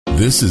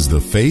This is the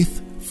Faith,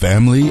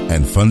 Family,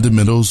 and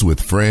Fundamentals with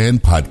Fran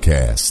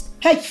podcast.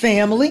 Hey,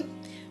 family.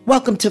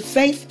 Welcome to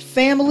Faith,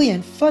 Family,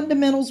 and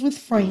Fundamentals with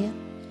Fran.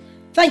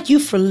 Thank you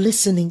for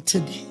listening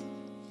today.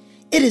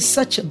 It is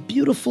such a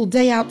beautiful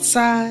day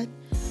outside.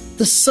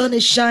 The sun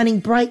is shining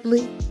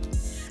brightly.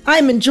 I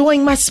am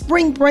enjoying my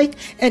spring break,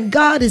 and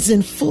God is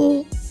in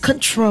full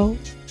control.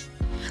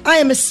 I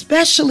am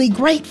especially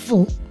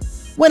grateful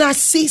when I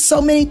see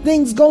so many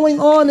things going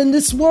on in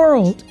this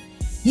world,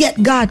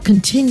 yet God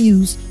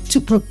continues to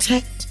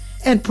protect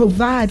and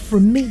provide for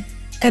me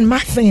and my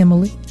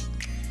family.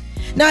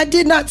 Now, I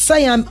did not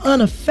say I'm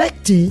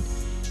unaffected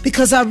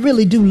because I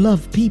really do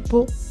love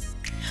people,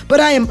 but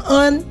I am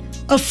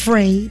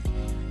unafraid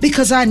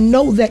because I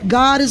know that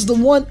God is the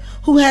one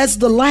who has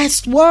the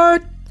last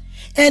word,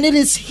 and it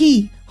is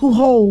He who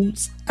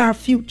holds our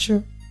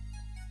future.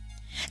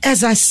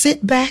 As I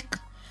sit back,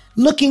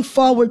 looking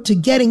forward to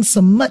getting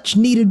some much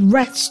needed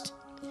rest,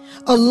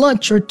 a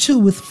lunch or two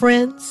with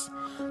friends,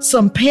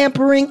 some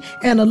pampering,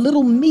 and a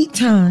little me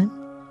time,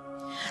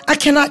 I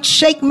cannot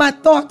shake my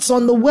thoughts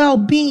on the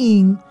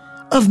well-being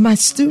of my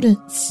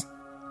students.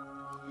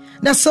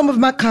 Now, some of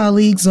my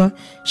colleagues are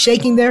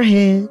shaking their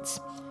heads,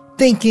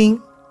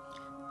 thinking,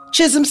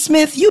 Chisholm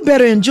Smith, you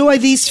better enjoy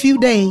these few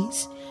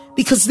days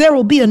because there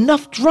will be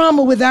enough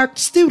drama with our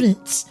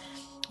students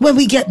when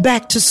we get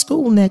back to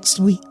school next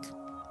week.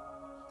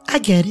 I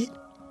get it.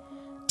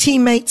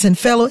 Teammates and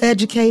fellow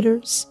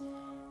educators,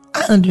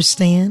 I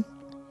understand.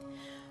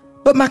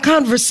 But my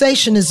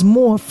conversation is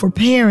more for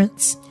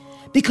parents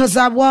because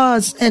I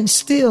was and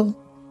still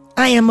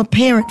I am a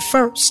parent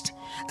first.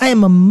 I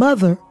am a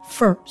mother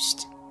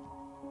first.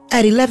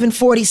 At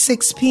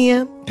 11:46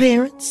 p.m.,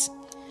 parents,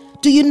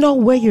 do you know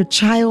where your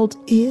child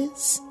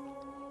is?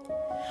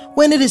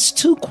 When it is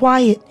too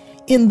quiet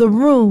in the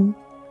room,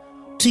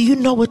 do you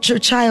know what your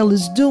child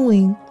is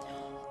doing?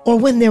 Or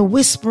when they're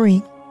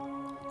whispering,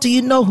 do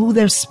you know who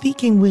they're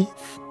speaking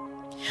with?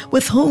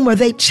 With whom are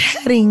they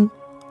chatting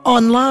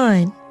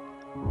online?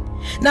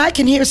 Now, I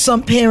can hear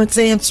some parents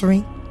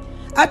answering,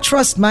 I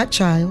trust my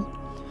child,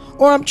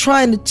 or I'm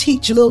trying to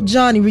teach little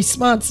Johnny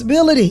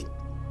responsibility.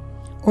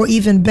 Or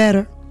even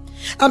better,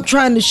 I'm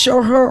trying to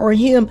show her or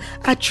him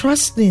I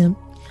trust them,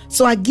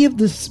 so I give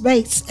the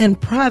space and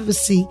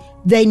privacy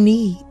they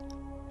need.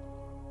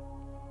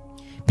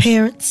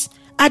 Parents,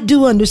 I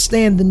do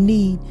understand the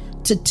need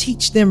to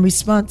teach them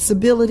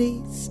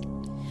responsibilities,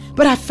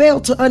 but I fail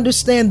to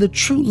understand the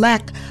true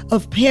lack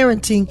of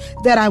parenting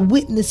that I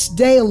witness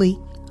daily,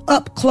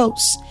 up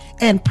close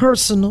and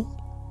personal.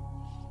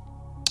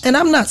 And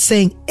I'm not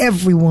saying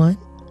everyone,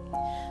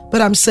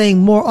 but I'm saying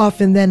more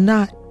often than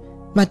not,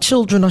 my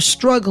children are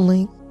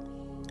struggling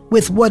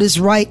with what is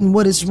right and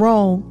what is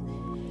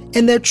wrong,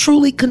 and they're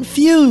truly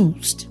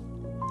confused.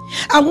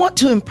 I want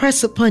to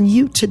impress upon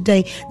you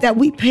today that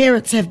we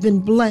parents have been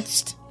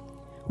blessed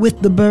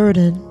with the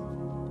burden.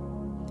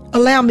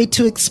 Allow me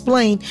to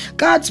explain.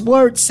 God's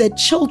word said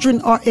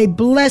children are a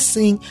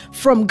blessing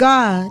from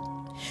God,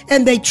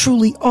 and they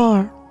truly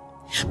are.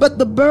 But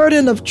the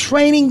burden of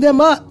training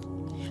them up,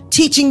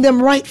 teaching them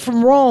right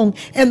from wrong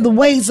and the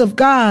ways of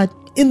God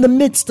in the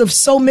midst of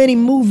so many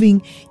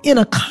moving in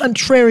a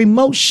contrary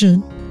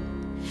motion,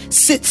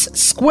 sits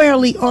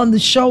squarely on the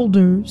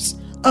shoulders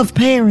of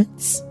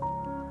parents.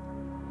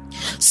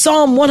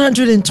 Psalm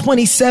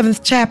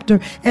 127th chapter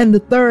and the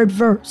 3rd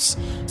verse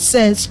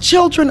says,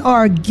 children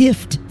are a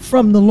gift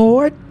from the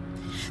Lord.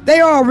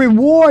 They are a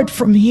reward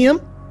from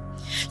Him.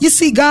 You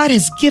see, God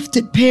has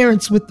gifted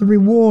parents with the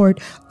reward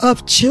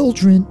of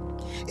children,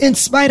 in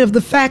spite of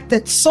the fact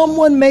that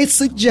someone may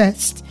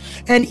suggest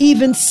and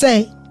even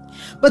say,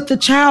 but the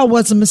child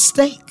was a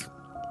mistake.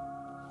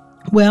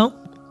 Well,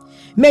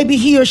 maybe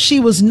he or she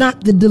was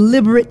not the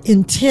deliberate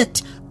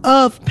intent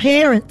of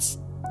parents,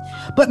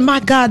 but my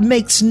God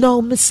makes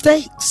no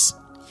mistakes.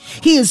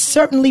 He is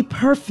certainly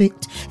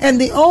perfect, and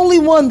the only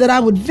one that I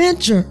would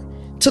venture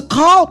to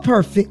call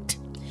perfect,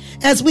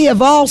 as we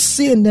have all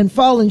sinned and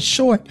fallen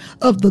short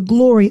of the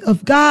glory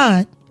of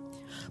God.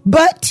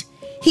 But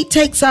He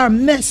takes our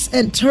mess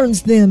and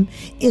turns them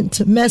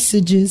into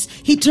messages.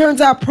 He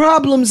turns our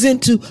problems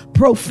into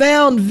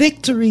profound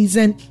victories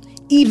and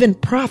even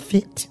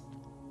profit.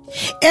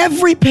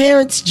 Every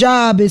parent's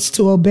job is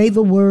to obey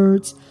the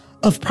words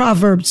of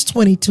Proverbs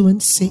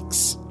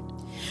 22:6.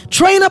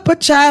 Train up a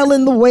child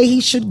in the way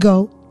he should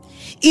go.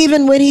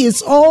 Even when he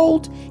is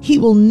old, he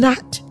will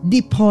not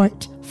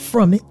depart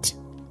from it.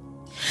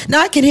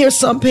 Now, I can hear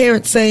some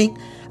parents saying,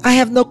 I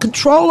have no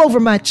control over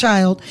my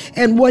child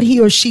and what he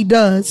or she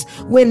does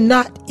when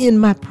not in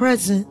my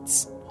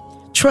presence.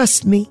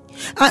 Trust me,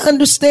 I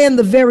understand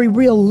the very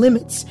real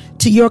limits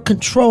to your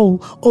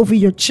control over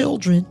your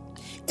children,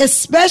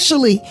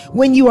 especially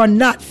when you are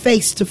not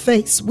face to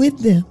face with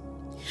them.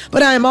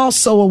 But I am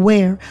also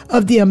aware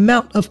of the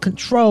amount of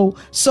control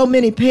so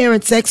many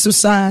parents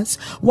exercise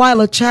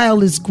while a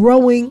child is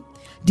growing,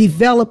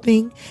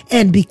 developing,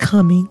 and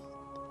becoming.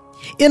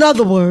 In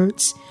other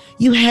words,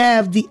 you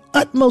have the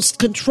utmost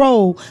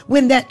control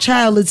when that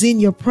child is in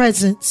your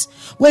presence,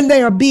 when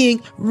they are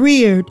being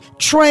reared,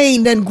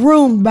 trained, and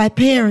groomed by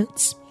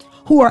parents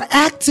who are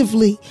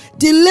actively,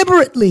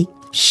 deliberately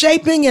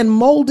shaping and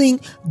molding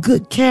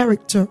good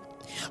character,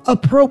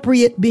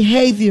 appropriate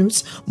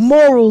behaviors,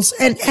 morals,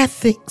 and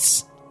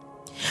ethics.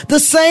 The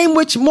same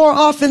which more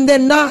often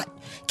than not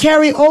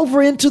carry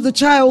over into the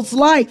child's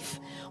life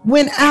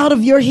when out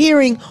of your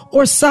hearing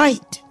or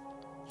sight.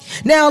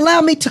 Now,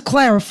 allow me to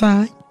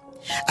clarify.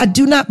 I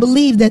do not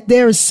believe that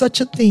there is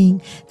such a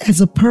thing as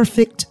a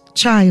perfect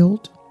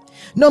child,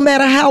 no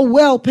matter how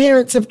well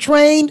parents have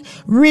trained,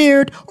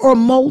 reared, or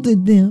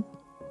molded them.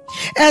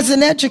 As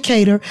an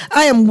educator,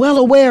 I am well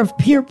aware of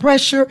peer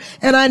pressure,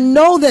 and I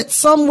know that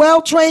some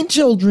well-trained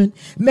children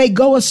may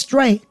go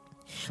astray.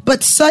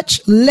 But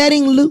such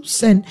letting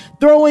loose and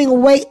throwing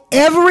away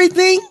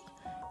everything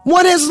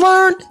one has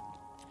learned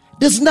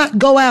does not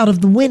go out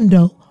of the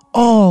window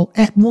all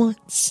at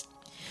once.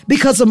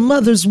 Because a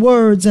mother's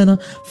words and a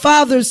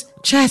father's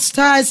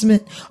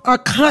chastisement are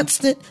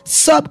constant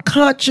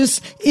subconscious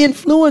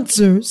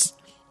influencers.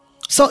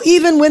 So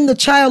even when the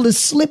child is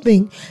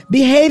slipping,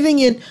 behaving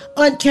in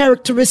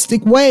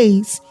uncharacteristic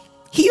ways,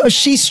 he or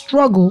she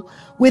struggle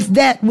with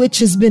that which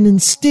has been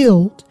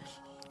instilled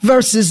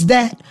versus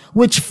that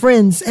which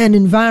friends and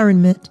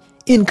environment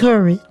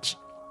encourage.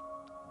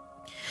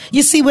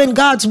 You see, when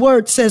God's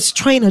word says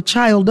train a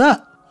child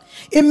up,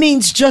 it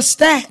means just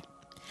that.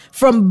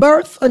 From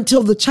birth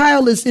until the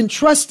child is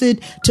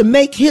entrusted to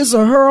make his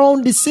or her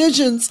own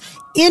decisions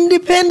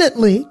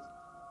independently.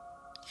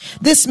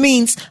 This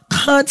means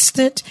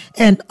constant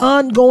and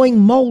ongoing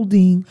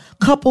molding,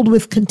 coupled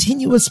with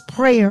continuous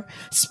prayer,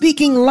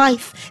 speaking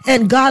life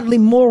and godly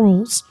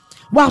morals,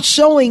 while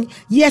showing,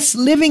 yes,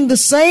 living the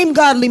same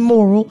godly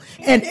moral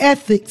and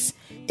ethics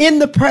in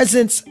the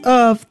presence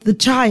of the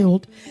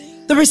child.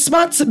 The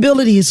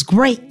responsibility is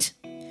great,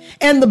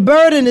 and the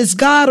burden is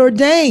God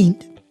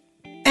ordained.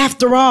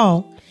 After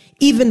all,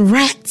 even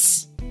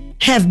rats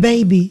have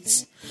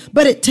babies.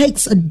 But it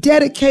takes a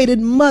dedicated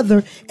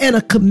mother and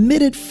a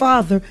committed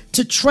father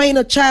to train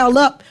a child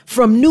up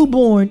from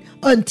newborn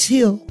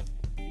until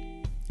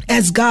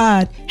as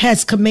God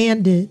has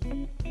commanded.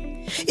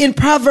 In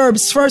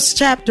Proverbs 1st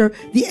chapter,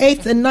 the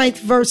 8th and 9th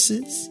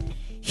verses,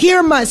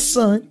 hear, my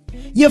son,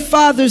 your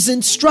father's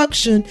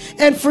instruction,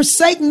 and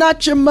forsake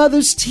not your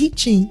mother's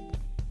teaching.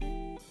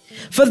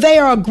 For they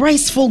are a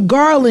graceful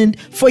garland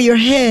for your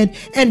head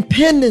and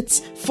pendants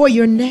for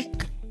your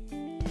neck.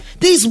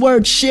 These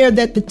words share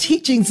that the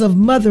teachings of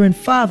mother and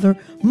father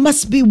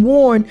must be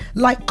worn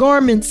like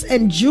garments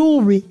and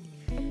jewelry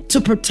to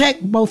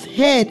protect both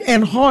head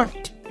and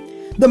heart,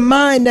 the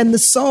mind and the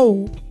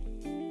soul.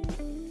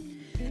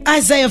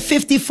 Isaiah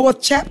 54th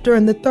chapter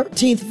and the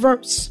 13th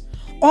verse.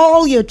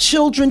 All your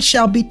children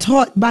shall be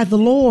taught by the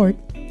Lord,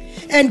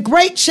 and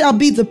great shall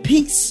be the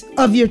peace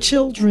of your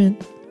children.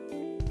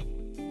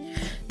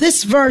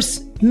 This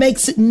verse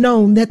makes it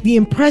known that the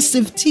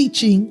impressive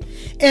teaching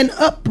and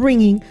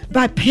upbringing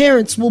by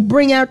parents will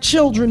bring our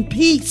children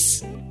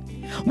peace.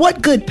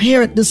 What good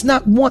parent does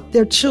not want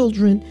their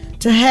children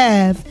to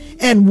have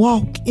and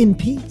walk in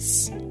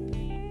peace?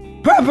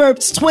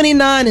 Proverbs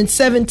 29 and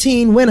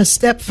 17 went a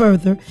step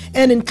further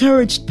and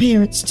encouraged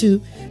parents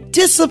to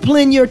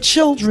discipline your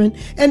children,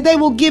 and they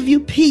will give you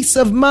peace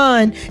of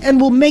mind and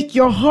will make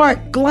your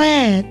heart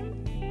glad.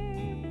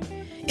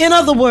 In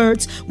other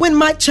words, when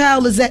my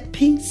child is at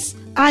peace,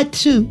 I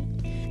too,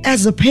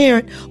 as a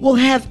parent, will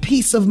have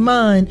peace of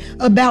mind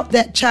about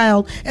that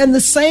child, and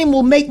the same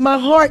will make my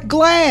heart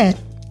glad.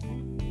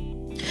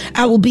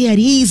 I will be at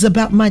ease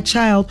about my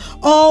child,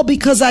 all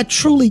because I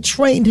truly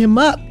trained him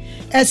up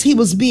as he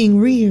was being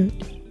reared.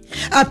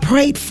 I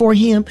prayed for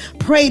him,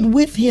 prayed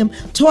with him,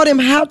 taught him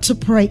how to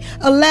pray,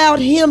 allowed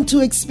him to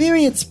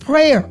experience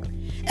prayer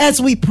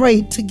as we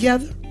prayed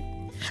together.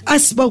 I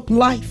spoke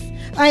life.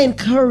 I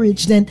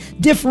encouraged and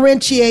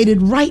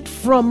differentiated right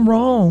from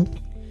wrong.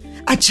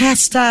 I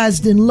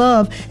chastised in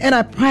love, and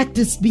I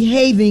practiced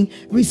behaving,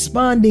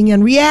 responding,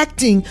 and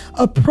reacting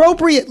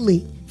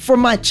appropriately for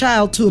my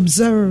child to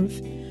observe.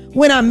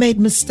 When I made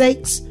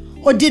mistakes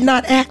or did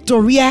not act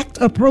or react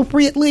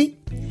appropriately,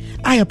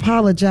 I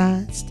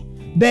apologized,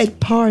 begged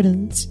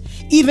pardons,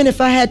 even if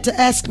I had to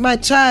ask my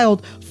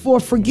child for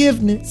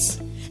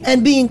forgiveness.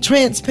 And being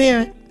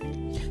transparent,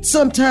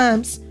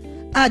 sometimes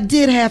I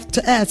did have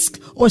to ask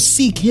or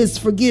seek his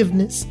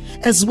forgiveness,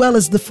 as well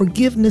as the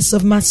forgiveness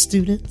of my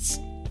students.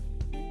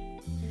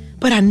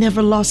 But I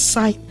never lost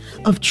sight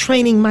of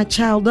training my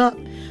child up,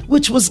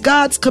 which was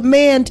God's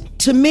command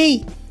to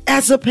me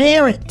as a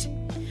parent.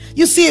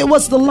 You see, it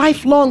was the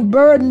lifelong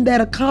burden that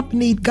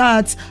accompanied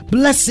God's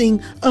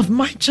blessing of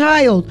my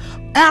child,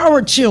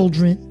 our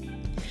children.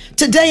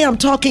 Today, I'm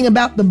talking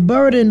about the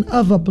burden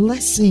of a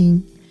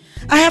blessing.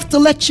 I have to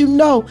let you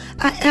know,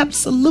 I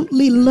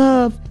absolutely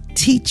love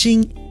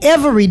teaching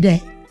every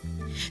day.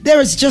 There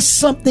is just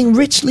something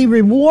richly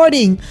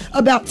rewarding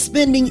about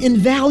spending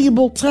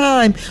invaluable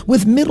time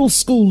with middle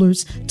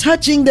schoolers,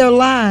 touching their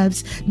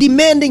lives,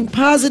 demanding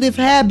positive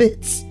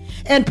habits,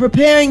 and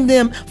preparing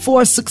them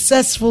for a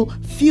successful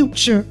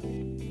future.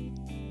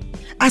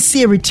 I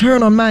see a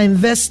return on my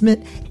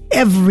investment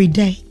every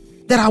day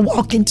that I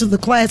walk into the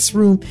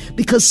classroom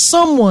because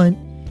someone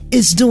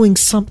is doing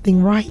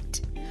something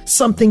right,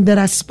 something that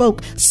I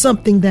spoke,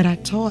 something that I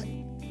taught.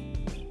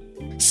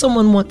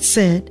 Someone once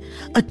said,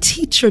 a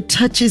teacher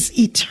touches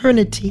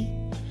eternity.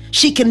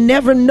 She can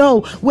never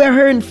know where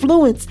her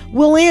influence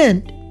will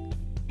end.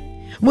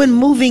 When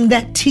moving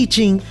that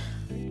teaching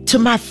to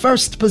my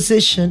first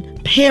position,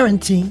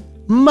 parenting,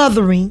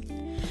 mothering,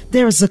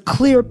 there is a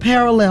clear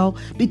parallel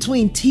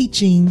between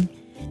teaching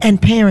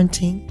and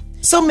parenting.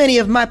 So many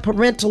of my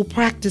parental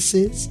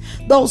practices,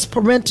 those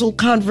parental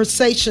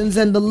conversations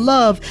and the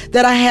love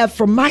that I have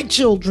for my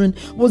children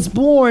was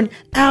born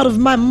out of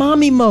my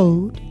mommy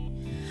mode.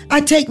 I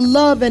take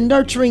love and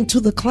nurturing to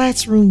the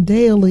classroom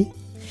daily,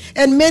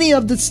 and many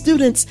of the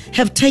students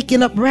have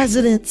taken up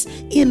residence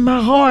in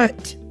my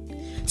heart.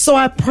 So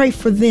I pray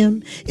for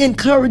them,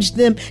 encourage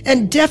them,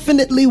 and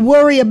definitely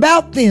worry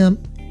about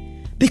them,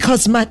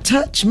 because my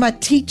touch, my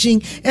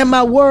teaching, and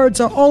my words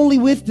are only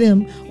with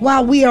them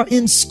while we are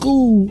in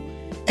school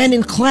and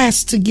in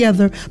class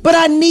together. But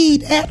I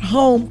need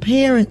at-home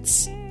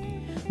parents,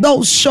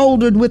 those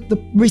shouldered with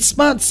the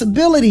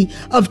responsibility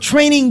of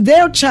training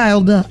their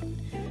child up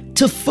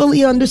to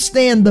fully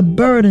understand the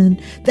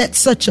burden that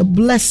such a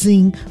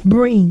blessing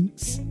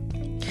brings.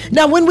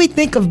 Now, when we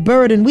think of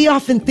burden, we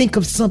often think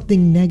of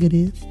something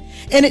negative,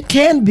 and it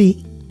can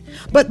be.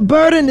 But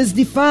burden is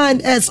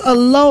defined as a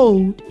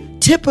load,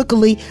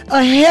 typically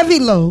a heavy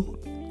load,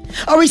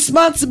 a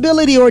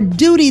responsibility or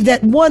duty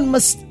that one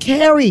must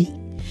carry,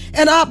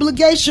 an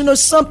obligation or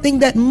something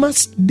that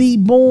must be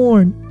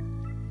borne.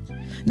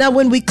 Now,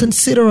 when we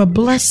consider a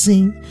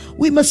blessing,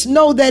 we must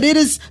know that it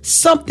is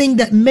something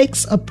that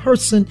makes a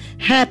person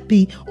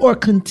happy or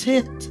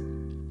content,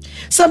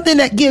 something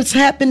that gives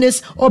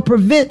happiness or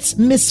prevents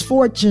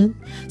misfortune,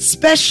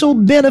 special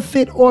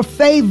benefit or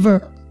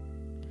favor,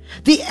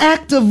 the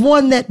act of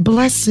one that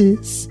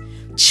blesses.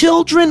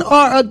 Children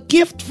are a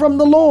gift from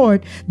the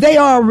Lord. They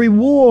are a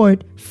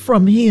reward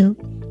from Him.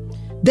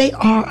 They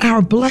are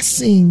our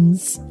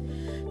blessings.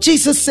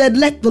 Jesus said,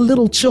 let the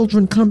little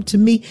children come to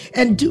me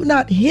and do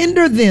not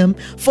hinder them,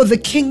 for the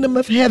kingdom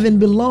of heaven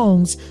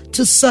belongs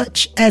to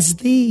such as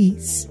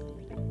these.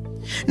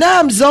 Now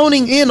I'm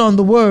zoning in on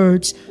the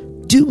words,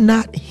 do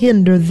not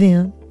hinder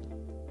them.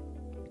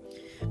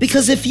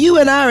 Because if you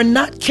and I are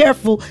not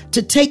careful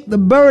to take the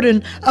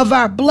burden of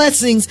our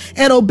blessings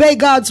and obey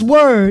God's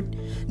word,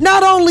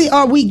 not only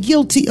are we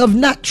guilty of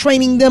not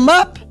training them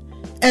up,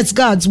 as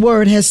God's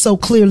word has so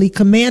clearly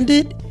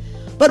commanded,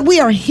 but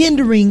we are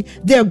hindering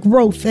their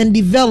growth and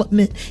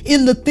development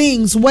in the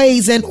things,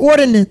 ways, and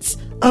ordinance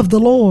of the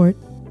Lord.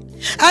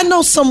 I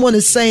know someone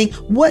is saying,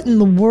 what in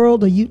the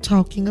world are you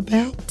talking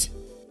about?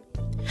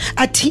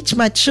 I teach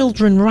my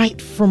children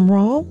right from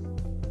wrong.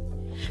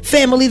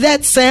 Family,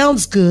 that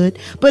sounds good,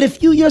 but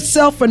if you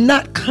yourself are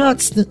not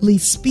constantly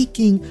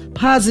speaking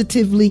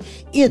positively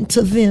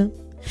into them,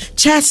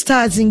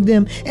 chastising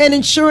them, and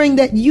ensuring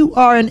that you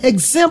are an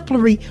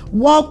exemplary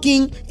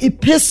walking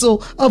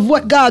epistle of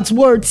what God's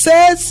word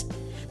says,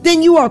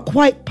 then you are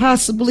quite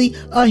possibly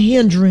a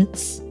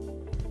hindrance.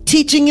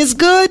 Teaching is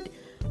good,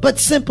 but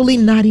simply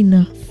not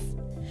enough.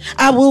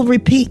 I will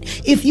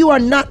repeat, if you are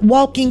not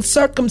walking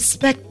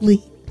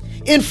circumspectly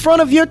in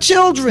front of your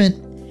children,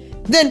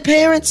 then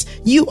parents,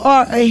 you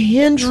are a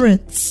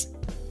hindrance.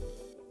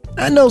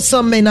 I know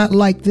some may not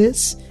like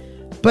this,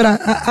 but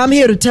I'm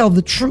here to tell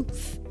the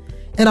truth.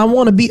 And I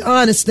want to be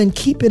honest and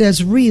keep it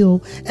as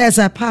real as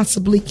I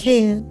possibly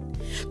can.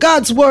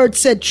 God's word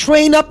said,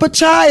 train up a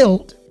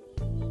child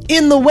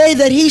in the way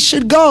that he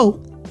should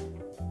go,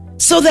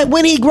 so that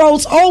when he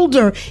grows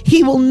older,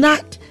 he will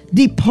not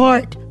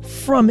depart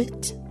from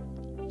it.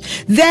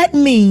 That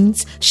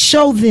means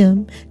show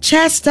them,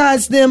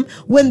 chastise them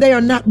when they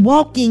are not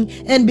walking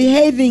and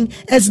behaving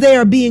as they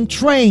are being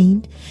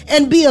trained,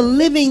 and be a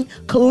living,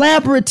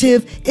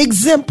 collaborative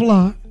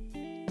exemplar.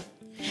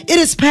 It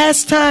is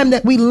past time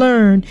that we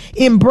learn,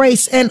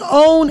 embrace, and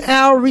own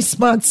our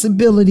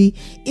responsibility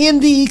in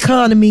the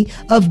economy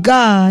of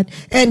God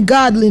and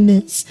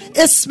godliness,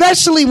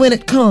 especially when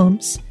it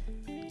comes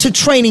to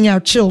training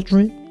our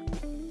children.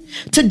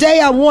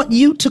 Today, I want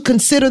you to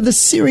consider the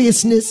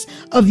seriousness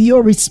of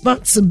your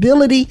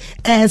responsibility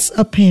as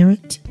a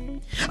parent.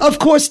 Of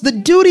course, the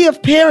duty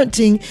of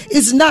parenting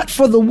is not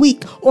for the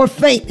weak or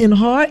faint in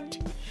heart.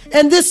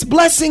 And this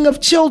blessing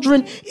of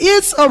children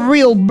is a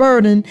real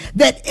burden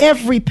that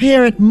every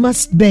parent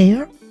must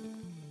bear.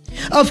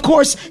 Of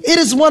course, it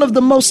is one of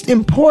the most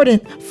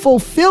important,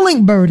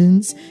 fulfilling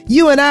burdens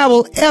you and I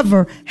will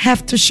ever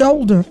have to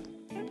shoulder.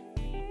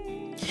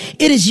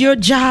 It is your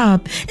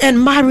job and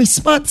my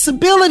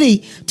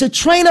responsibility to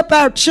train up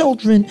our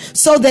children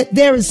so that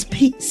there is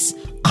peace,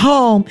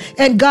 calm,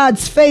 and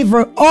God's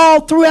favor all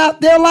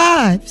throughout their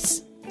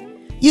lives.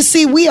 You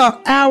see, we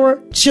are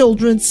our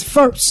children's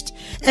first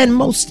and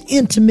most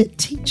intimate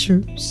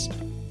teachers.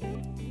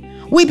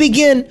 We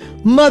begin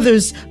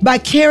mothers by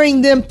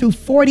carrying them through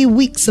 40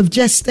 weeks of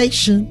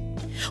gestation,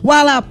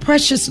 while our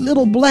precious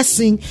little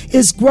blessing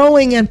is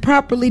growing and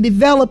properly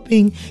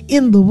developing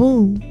in the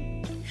womb.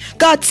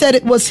 God said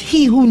it was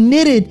He who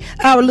knitted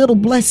our little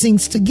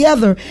blessings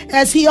together,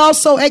 as He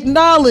also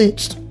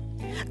acknowledged,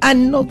 I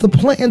know the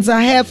plans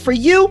I have for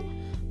you,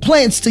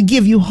 plans to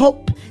give you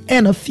hope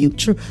and a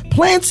future,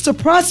 plans to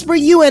prosper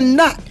you and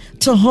not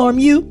to harm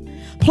you,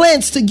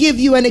 plans to give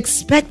you an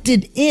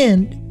expected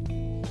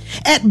end.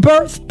 At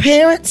birth,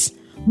 parents,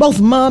 both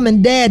mom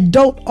and dad,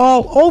 dote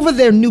all over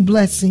their new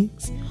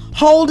blessings,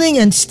 holding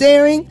and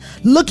staring,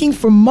 looking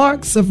for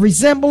marks of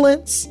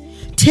resemblance,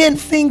 10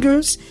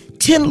 fingers,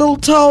 10 little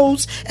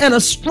toes, and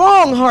a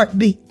strong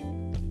heartbeat.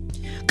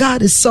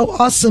 God is so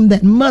awesome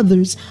that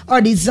mothers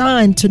are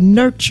designed to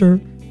nurture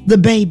the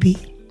baby.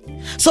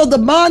 So the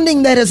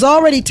bonding that has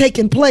already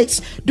taken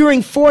place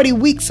during 40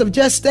 weeks of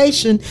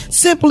gestation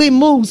simply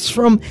moves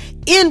from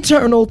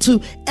internal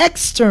to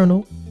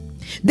external,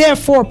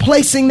 therefore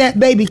placing that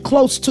baby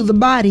close to the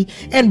body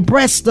and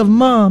breast of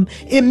mom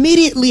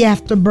immediately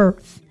after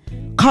birth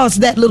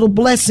caused that little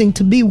blessing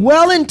to be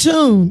well in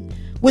tune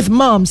with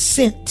mom's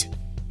scent.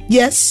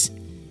 Yes,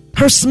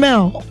 her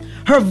smell,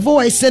 her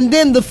voice, and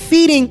then the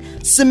feeding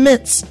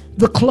cements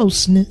the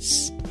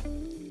closeness.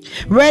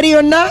 Ready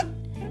or not,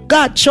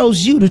 God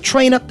chose you to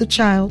train up the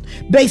child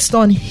based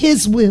on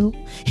His will,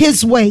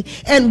 His way,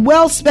 and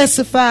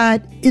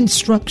well-specified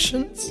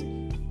instructions.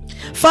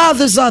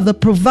 Fathers are the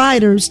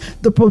providers,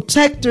 the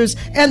protectors,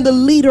 and the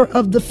leader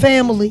of the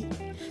family.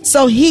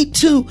 So He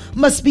too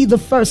must be the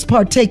first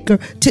partaker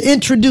to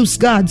introduce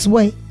God's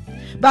way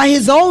by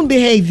His own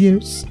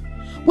behaviors,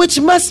 which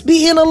must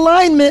be in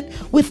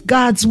alignment with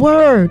God's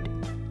word.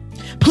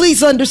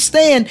 Please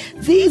understand,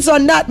 these are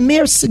not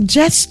mere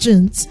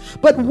suggestions,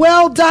 but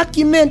well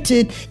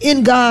documented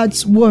in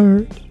God's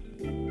word.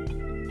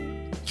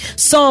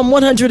 Psalm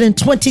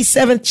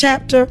 127th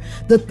chapter,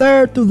 the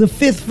 3rd through the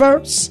 5th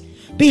verse.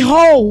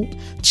 Behold,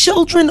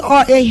 children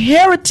are a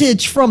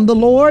heritage from the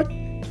Lord,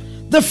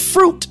 the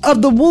fruit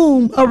of the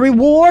womb a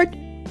reward.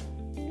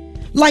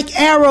 Like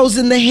arrows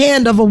in the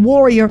hand of a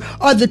warrior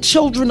are the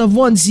children of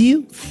one's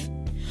youth.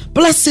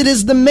 Blessed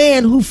is the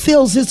man who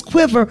fills his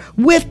quiver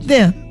with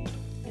them.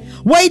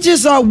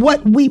 Wages are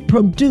what we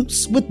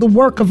produce with the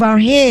work of our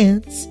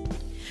hands.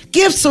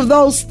 Gifts of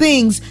those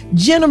things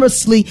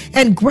generously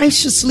and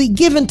graciously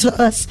given to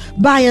us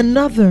by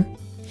another,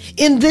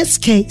 in this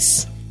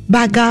case,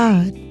 by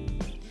God.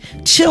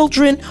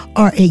 Children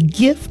are a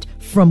gift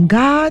from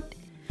God.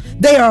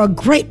 They are a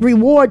great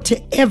reward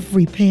to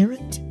every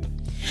parent.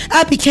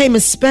 I became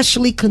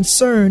especially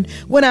concerned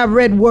when I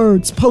read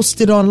words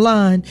posted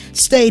online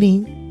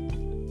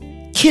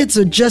stating, kids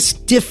are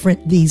just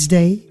different these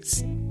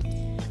days.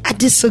 I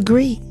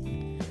disagree.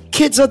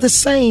 Kids are the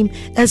same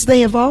as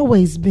they have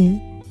always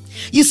been.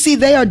 You see,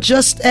 they are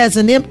just as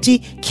an empty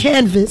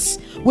canvas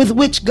with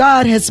which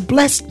God has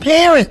blessed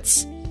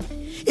parents.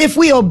 If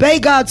we obey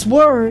God's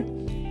word,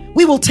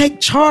 we will take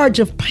charge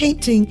of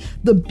painting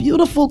the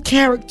beautiful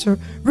character,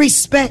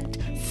 respect,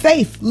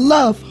 faith,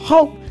 love,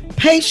 hope,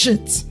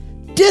 patience,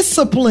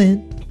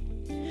 discipline,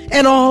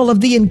 and all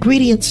of the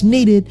ingredients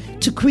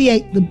needed to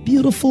create the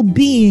beautiful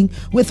being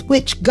with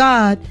which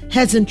God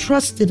has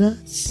entrusted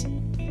us.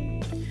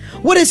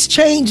 What has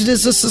changed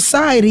is a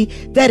society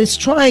that is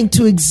trying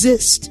to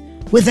exist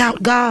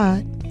without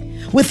God,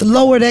 with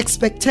lowered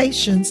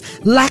expectations,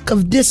 lack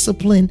of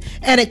discipline,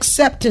 and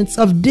acceptance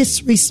of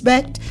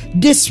disrespect,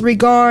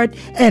 disregard,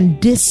 and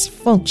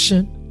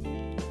dysfunction.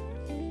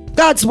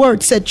 God's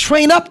word said,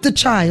 train up the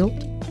child.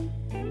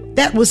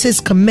 That was His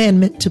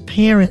commandment to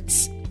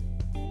parents.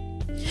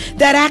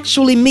 That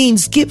actually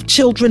means give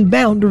children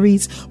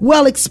boundaries,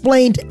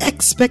 well-explained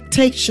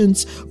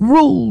expectations,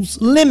 rules,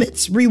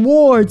 limits,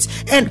 rewards,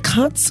 and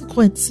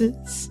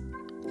consequences.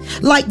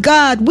 Like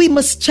God, we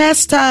must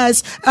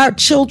chastise our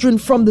children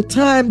from the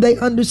time they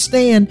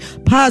understand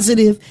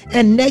positive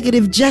and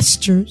negative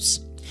gestures,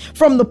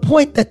 from the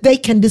point that they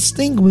can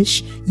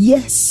distinguish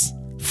yes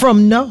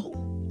from no.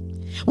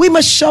 We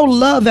must show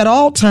love at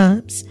all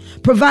times,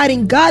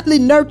 providing godly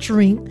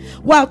nurturing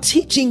while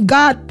teaching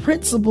God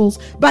principles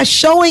by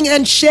showing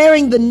and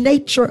sharing the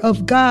nature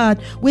of God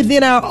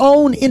within our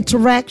own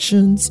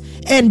interactions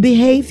and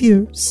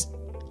behaviors.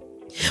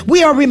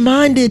 We are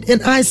reminded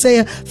in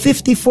Isaiah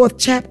 54th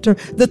chapter,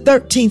 the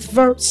 13th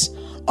verse,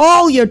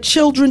 all your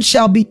children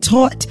shall be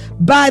taught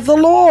by the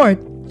Lord,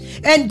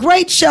 and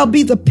great shall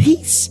be the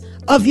peace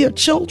of your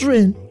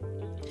children.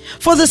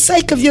 For the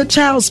sake of your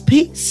child's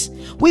peace,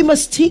 we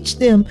must teach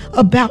them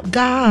about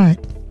God.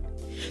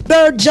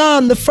 3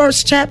 John, the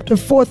 1st chapter,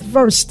 4th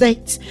verse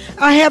states,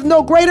 I have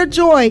no greater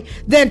joy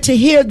than to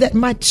hear that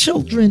my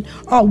children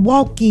are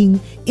walking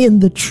in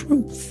the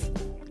truth.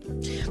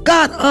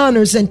 God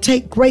honors and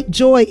takes great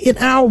joy in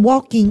our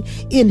walking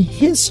in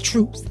His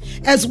truth,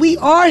 as we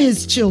are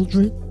His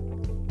children.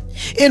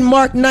 In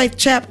Mark 9th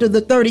chapter,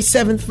 the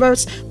 37th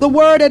verse, the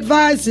word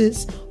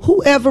advises,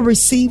 whoever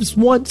receives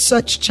one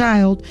such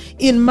child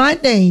in my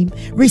name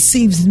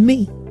receives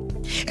me.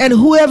 And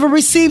whoever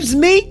receives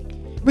me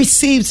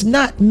receives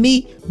not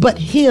me, but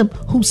Him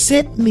who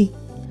sent me.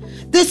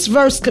 This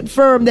verse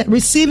confirmed that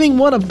receiving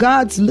one of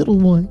God's little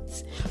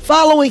ones,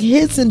 following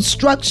his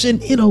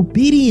instruction in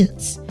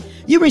obedience,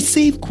 you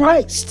receive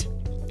Christ,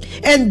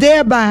 and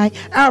thereby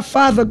our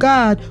Father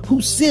God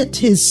who sent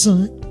his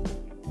Son.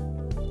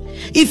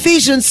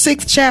 Ephesians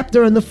 6th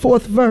chapter and the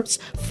 4th verse.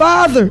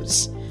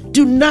 Fathers,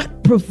 do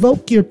not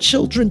provoke your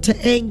children to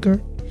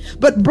anger,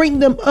 but bring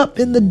them up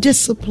in the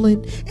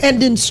discipline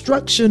and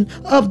instruction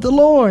of the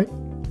Lord.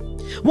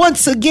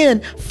 Once again,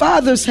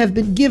 fathers have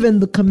been given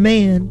the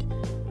command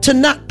to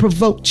not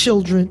provoke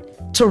children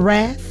to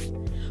wrath,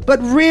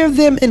 but rear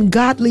them in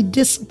godly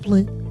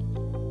discipline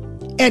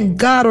and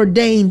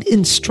God-ordained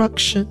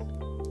instruction.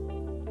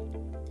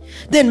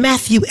 Then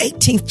Matthew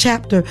 18th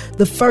chapter,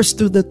 the 1st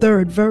through the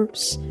 3rd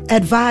verse,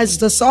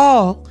 advised us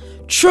all,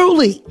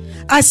 truly,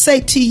 I say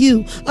to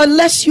you,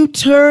 unless you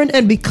turn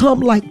and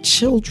become like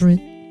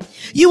children,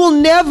 you will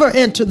never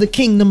enter the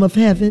kingdom of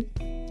heaven.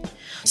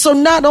 So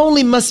not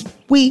only must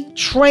we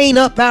train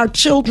up our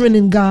children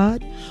in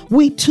God,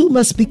 we too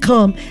must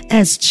become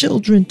as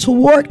children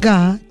toward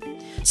God,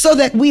 so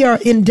that we are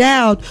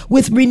endowed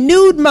with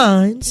renewed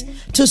minds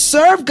to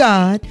serve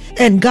God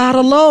and God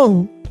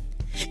alone,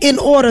 in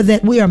order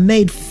that we are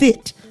made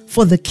fit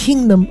for the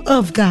kingdom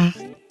of God.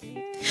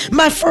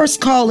 My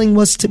first calling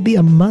was to be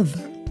a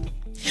mother.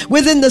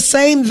 Within the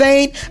same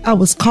vein, I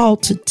was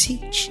called to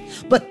teach.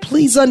 But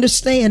please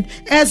understand,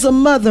 as a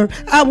mother,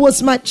 I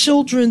was my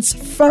children's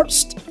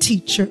first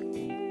teacher.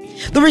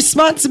 The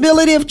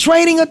responsibility of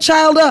training a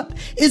child up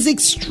is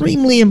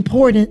extremely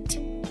important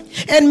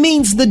and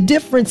means the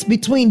difference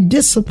between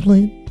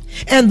discipline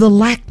and the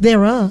lack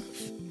thereof.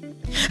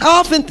 I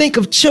often think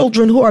of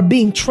children who are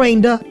being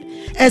trained up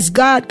as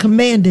God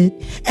commanded,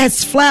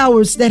 as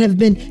flowers that have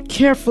been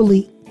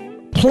carefully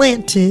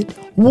planted,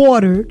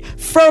 watered,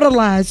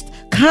 fertilized,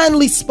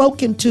 kindly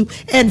spoken to,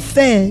 and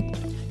fed,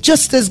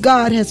 just as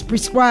God has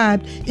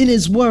prescribed in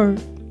his word.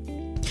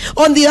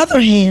 On the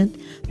other hand,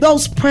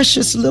 those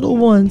precious little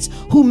ones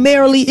who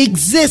merely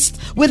exist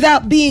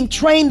without being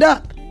trained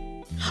up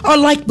are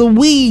like the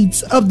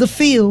weeds of the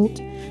field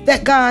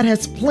that God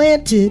has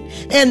planted,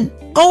 and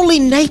only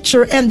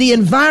nature and the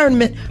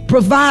environment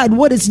provide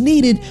what is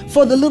needed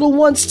for the little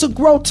ones to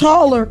grow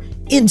taller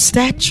in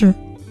stature.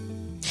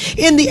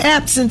 In the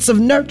absence of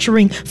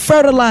nurturing,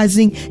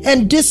 fertilizing,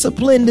 and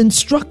disciplined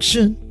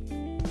instruction,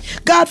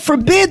 God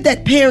forbid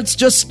that parents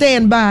just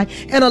stand by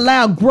and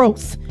allow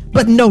growth,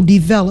 but no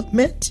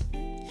development.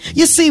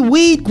 You see,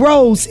 weed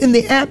grows in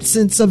the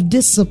absence of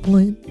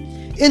discipline,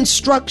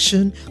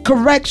 instruction,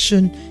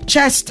 correction,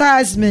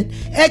 chastisement,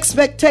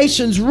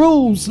 expectations,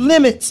 rules,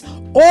 limits,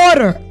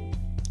 order,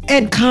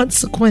 and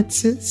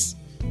consequences.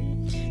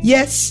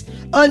 Yes,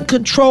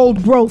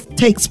 uncontrolled growth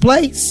takes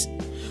place,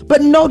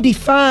 but no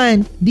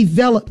defined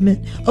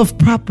development of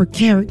proper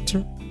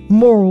character,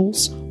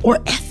 morals, or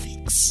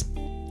ethics.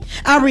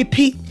 I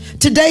repeat,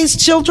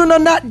 today's children are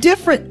not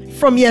different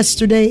from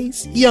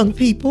yesterday's young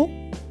people.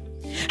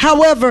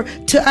 However,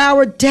 to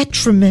our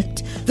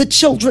detriment, the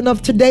children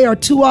of today are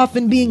too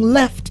often being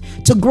left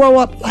to grow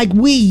up like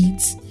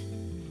weeds,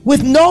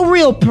 with no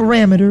real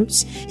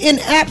parameters, in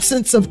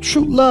absence of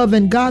true love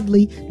and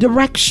godly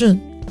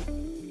direction.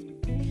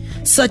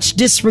 Such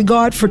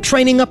disregard for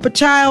training up a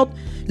child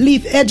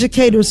leave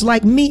educators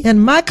like me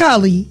and my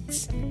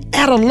colleagues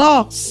at a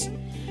loss,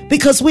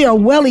 because we are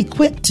well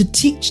equipped to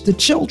teach the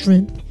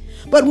children.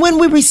 But when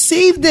we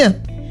receive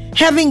them,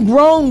 having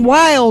grown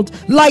wild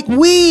like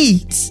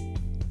weeds,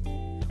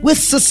 with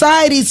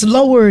society's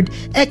lowered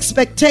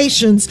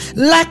expectations,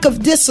 lack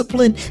of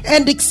discipline,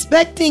 and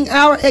expecting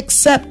our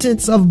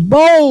acceptance of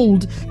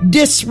bold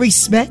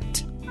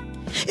disrespect,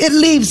 it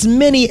leaves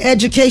many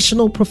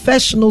educational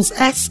professionals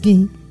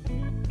asking,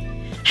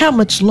 how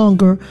much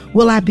longer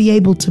will I be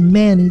able to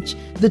manage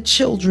the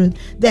children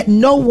that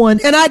no one,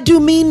 and I do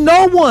mean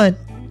no one,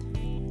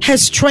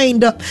 has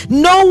trained up,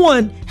 no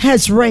one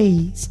has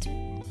raised?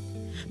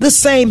 The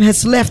same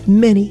has left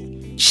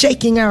many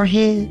shaking our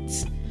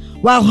heads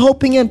while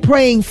hoping and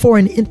praying for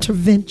an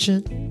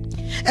intervention.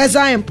 As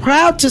I am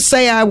proud to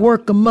say, I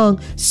work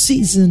among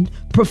seasoned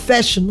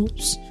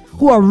professionals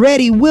who are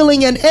ready,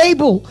 willing, and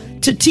able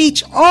to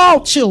teach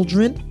all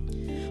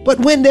children. But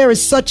when there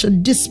is such a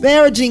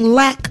disparaging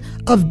lack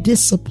of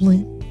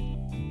discipline,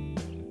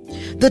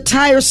 the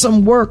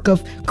tiresome work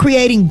of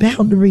creating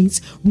boundaries,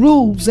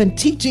 rules, and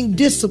teaching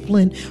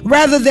discipline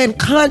rather than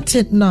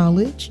content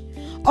knowledge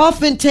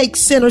often takes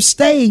center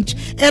stage,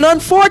 and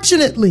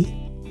unfortunately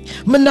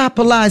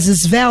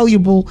monopolizes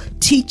valuable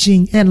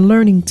teaching and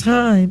learning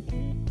time.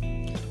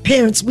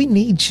 Parents, we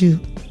need you.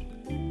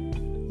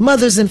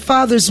 Mothers and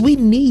fathers, we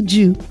need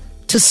you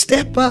to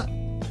step up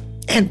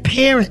and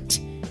parent.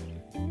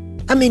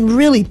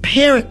 Really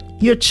parent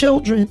your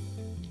children.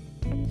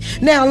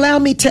 Now allow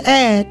me to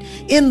add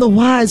in the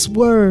wise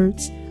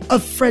words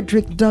of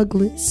Frederick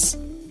Douglass,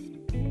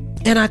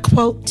 and I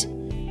quote,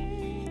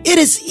 "It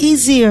is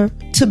easier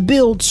to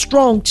build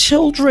strong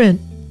children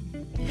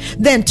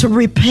than to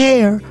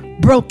repair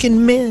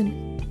broken men."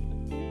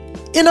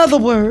 In other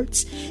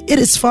words, it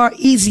is far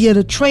easier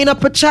to train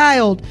up a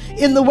child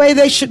in the way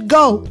they should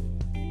go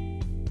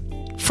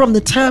from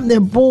the time they're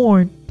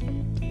born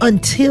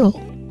until,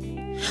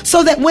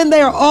 so that when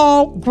they are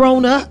all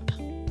grown up,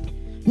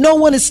 no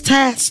one is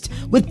tasked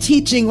with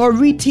teaching or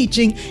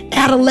reteaching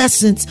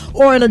adolescents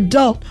or an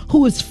adult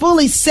who is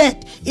fully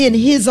set in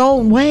his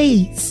own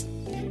ways,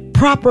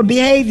 proper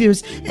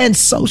behaviors, and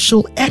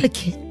social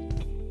etiquette.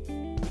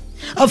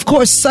 Of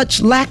course,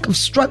 such lack of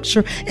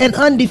structure and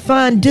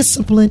undefined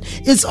discipline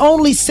is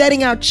only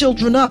setting our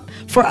children up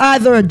for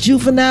either a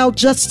juvenile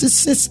justice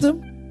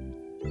system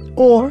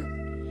or,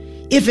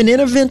 if an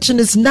intervention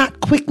is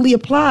not quickly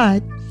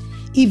applied,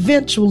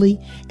 eventually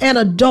an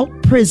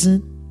adult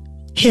prison,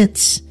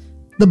 hence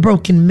the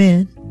broken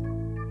men.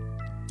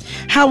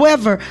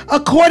 However,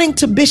 according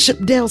to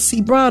Bishop Dale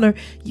C. Bronner,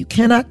 you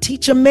cannot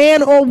teach a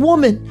man or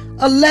woman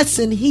a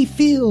lesson he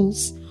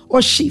feels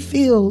or she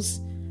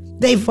feels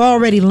they've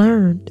already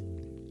learned.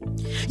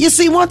 You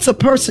see, once a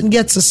person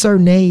gets a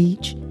certain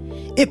age,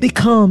 it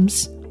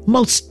becomes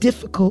most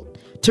difficult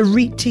to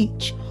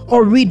reteach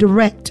or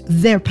redirect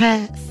their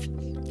path,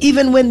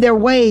 even when their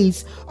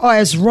ways are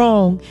as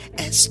wrong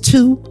as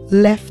 2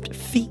 left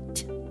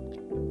feet.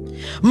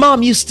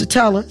 Mom used to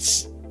tell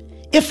us,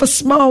 if a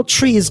small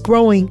tree is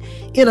growing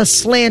in a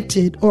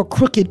slanted or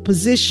crooked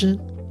position,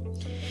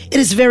 it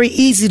is very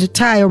easy to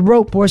tie a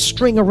rope or a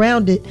string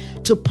around it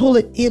to pull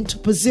it into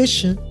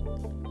position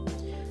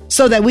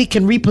so that we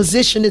can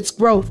reposition its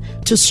growth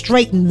to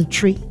straighten the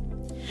tree.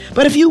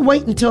 But if you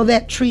wait until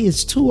that tree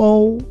is too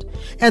old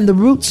and the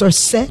roots are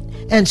set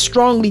and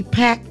strongly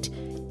packed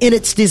in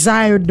its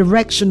desired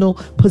directional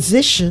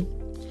position,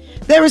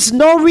 there is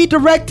no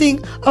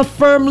redirecting a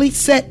firmly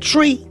set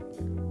tree.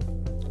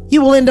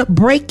 You will end up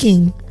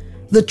breaking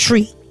the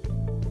tree,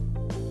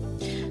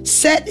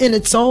 set in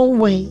its own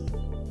way.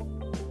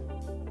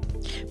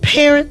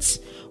 Parents,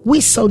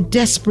 we so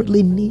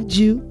desperately need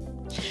you,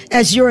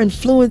 as your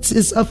influence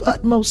is of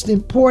utmost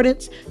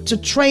importance to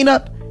train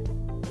up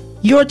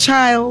your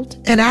child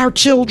and our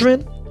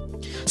children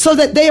so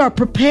that they are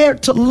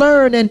prepared to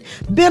learn and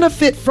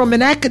benefit from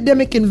an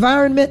academic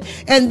environment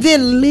and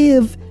then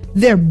live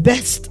their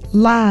best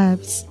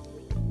lives.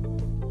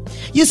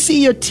 You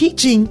see, your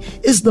teaching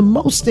is the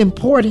most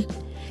important,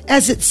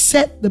 as it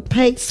set the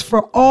pace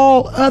for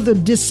all other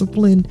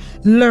disciplined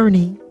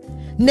learning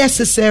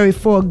necessary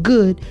for a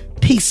good,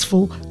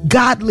 peaceful,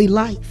 godly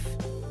life.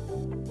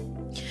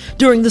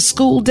 During the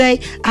school day,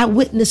 I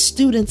witnessed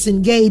students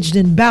engaged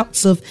in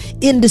bouts of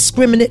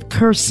indiscriminate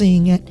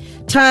cursing, at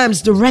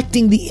times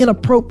directing the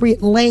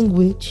inappropriate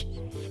language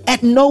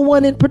at no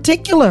one in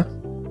particular,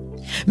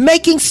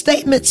 making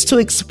statements to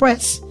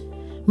express,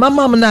 "My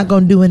mama not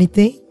gonna do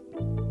anything."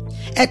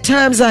 At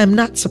times, I am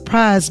not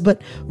surprised,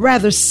 but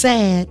rather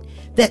sad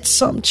that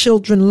some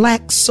children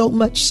lack so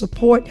much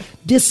support,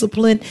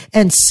 discipline,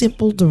 and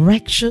simple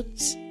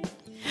directions.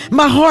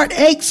 My heart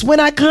aches when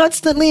I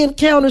constantly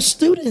encounter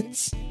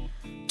students,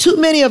 too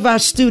many of our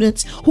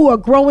students, who are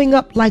growing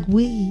up like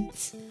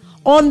weeds,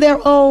 on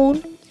their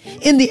own,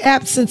 in the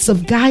absence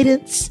of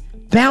guidance,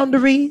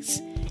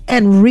 boundaries,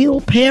 and real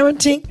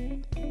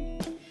parenting.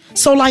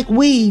 So like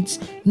weeds,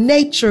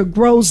 nature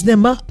grows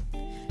them up,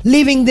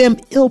 leaving them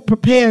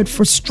ill-prepared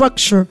for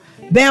structure,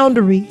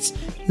 boundaries,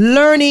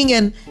 learning,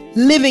 and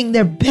living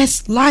their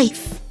best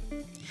life.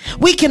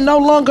 We can no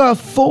longer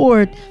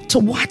afford to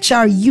watch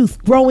our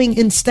youth growing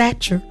in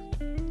stature,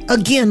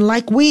 again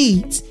like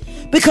weeds,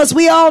 because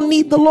we all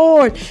need the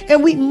Lord,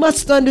 and we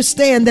must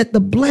understand that the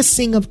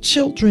blessing of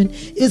children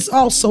is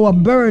also a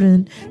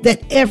burden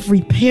that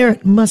every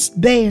parent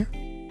must bear.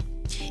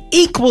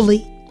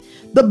 Equally,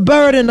 the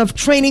burden of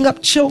training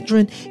up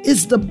children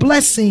is the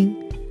blessing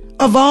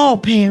of all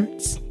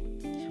parents.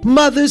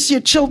 Mothers, your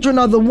children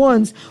are the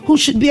ones who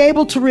should be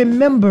able to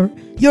remember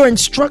your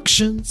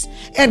instructions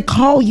and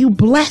call you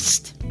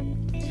blessed.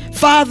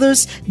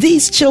 Fathers,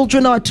 these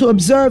children are to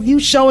observe you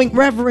showing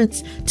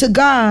reverence to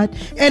God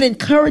and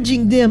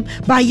encouraging them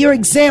by your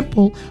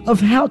example of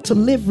how to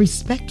live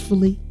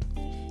respectfully,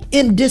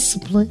 in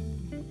discipline.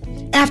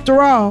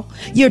 After all,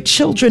 your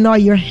children are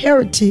your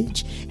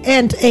heritage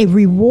and a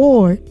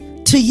reward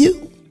to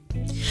you.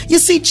 You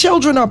see,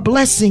 children are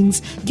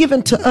blessings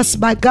given to us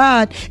by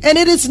God, and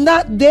it is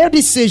not their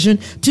decision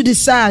to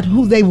decide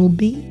who they will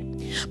be,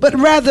 but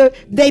rather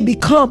they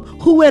become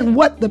who and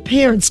what the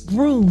parents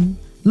groom,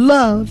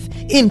 love,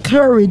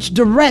 encourage,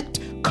 direct,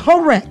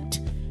 correct,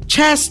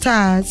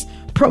 chastise,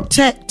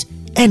 protect,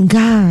 and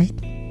guide.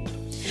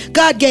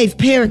 God gave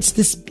parents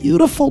this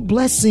beautiful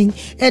blessing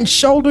and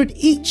shouldered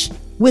each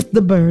with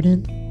the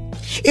burden.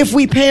 If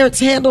we parents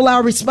handle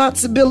our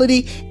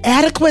responsibility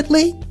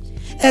adequately,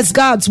 as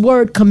God's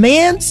word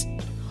commands,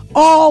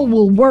 all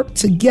will work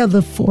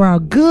together for our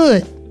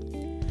good.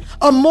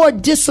 A more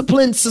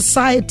disciplined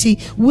society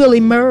will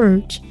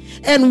emerge.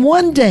 And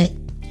one day,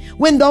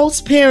 when those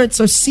parents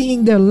are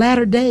seeing their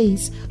latter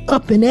days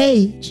up in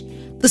age,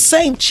 the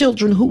same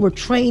children who were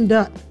trained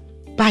up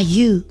by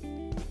you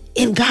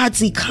in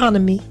God's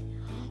economy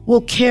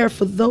will care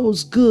for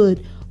those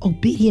good,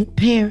 obedient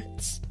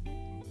parents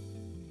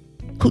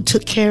who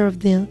took care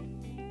of them.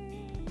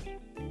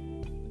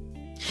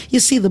 You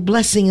see, the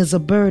blessing is a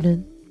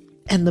burden,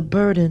 and the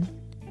burden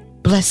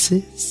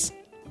blesses.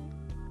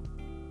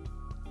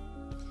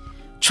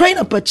 Train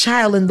up a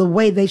child in the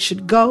way they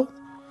should go,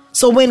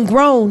 so when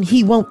grown,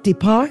 he won't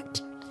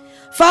depart.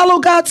 Follow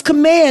God's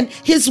command,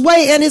 his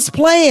way and his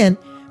plan.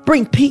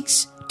 Bring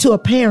peace to a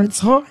parent's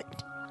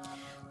heart.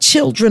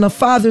 Children, a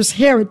father's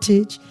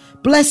heritage,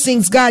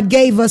 blessings God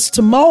gave us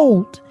to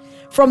mold.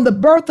 From the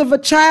birth of a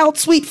child,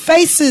 sweet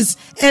faces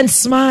and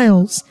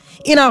smiles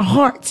in our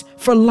hearts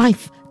for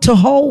life to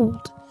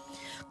hold.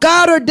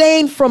 God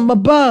ordained from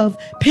above,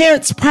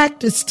 parents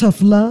practice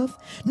tough love.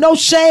 No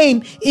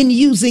shame in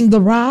using the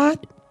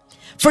rod.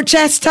 For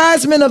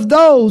chastisement of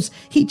those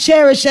he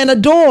cherished and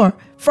adore,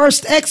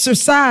 first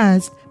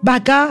exercised by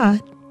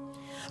God.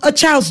 A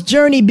child's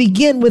journey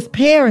begins with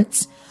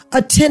parents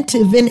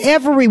attentive in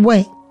every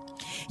way.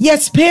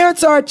 Yes,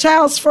 parents are a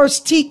child's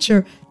first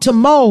teacher to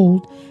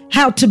mold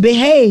how to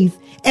behave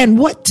and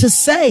what to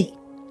say.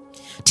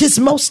 'Tis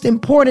most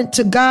important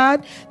to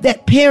God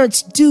that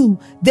parents do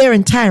their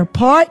entire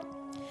part.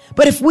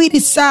 But if we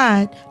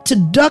decide to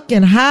duck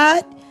and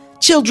hide,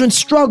 children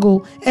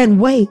struggle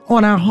and weigh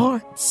on our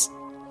hearts.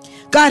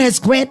 God has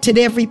granted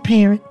every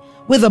parent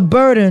with a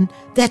burden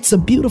that's a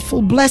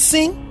beautiful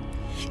blessing.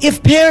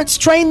 If parents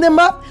train them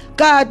up,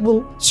 God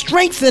will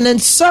strengthen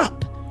and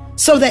sup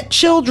so that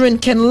children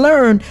can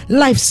learn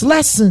life's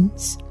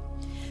lessons.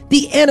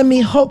 The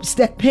enemy hopes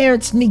that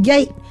parents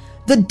negate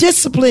the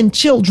discipline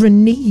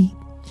children need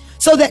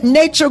so that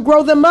nature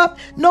grow them up,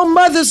 no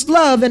mother's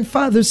love and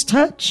father's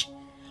touch,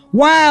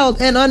 wild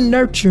and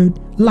unnurtured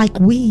like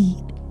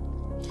weed.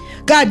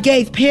 God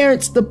gave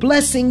parents the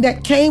blessing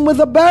that came with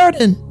a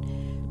burden.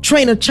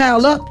 Train a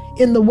child up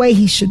in the way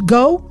he should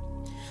go,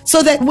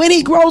 so that when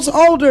he grows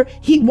older,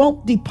 he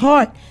won't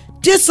depart.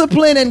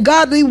 Discipline and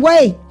godly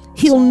way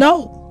he'll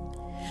know.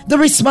 The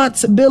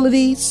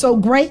responsibility is so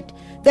great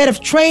that if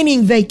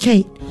training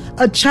vacate,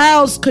 a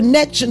child's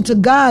connection to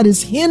God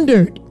is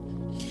hindered.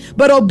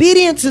 But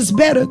obedience is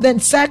better than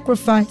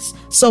sacrifice.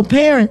 So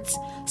parents,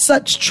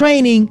 such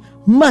training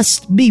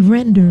must be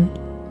rendered.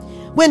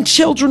 When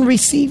children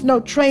receive no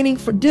training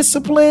for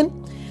discipline,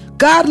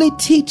 godly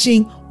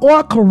teaching,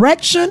 or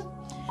correction,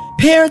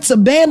 parents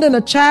abandon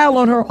a child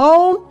on her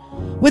own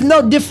with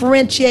no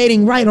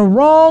differentiating right or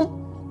wrong,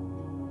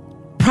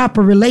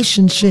 proper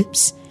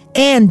relationships,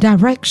 and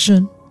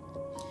direction.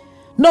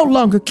 No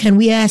longer can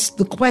we ask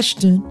the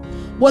question,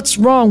 what's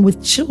wrong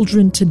with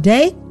children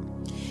today?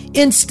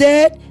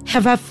 Instead,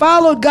 have I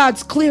followed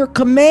God's clear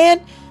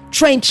command?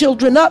 Train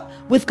children up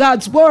with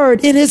God's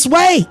word in his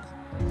way.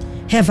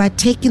 Have I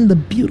taken the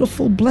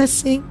beautiful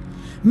blessing,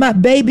 my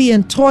baby,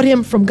 and taught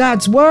him from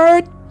God's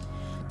word?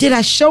 Did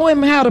I show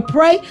him how to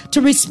pray, to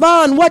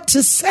respond, what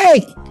to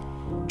say?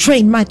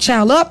 Train my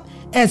child up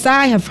as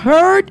I have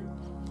heard.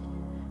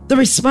 The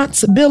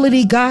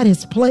responsibility God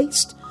has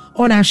placed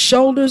on our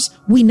shoulders,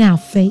 we now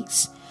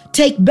face.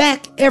 Take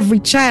back every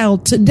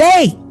child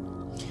today.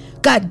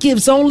 God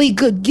gives only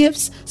good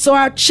gifts, so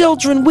our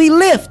children we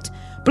lift.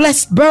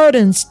 Blessed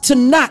burdens to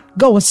not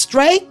go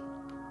astray.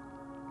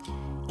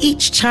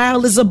 Each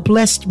child is a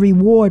blessed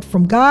reward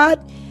from God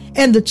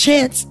and the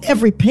chance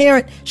every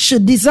parent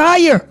should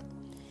desire.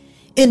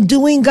 In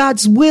doing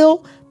God's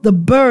will, the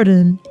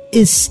burden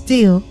is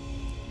still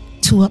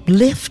to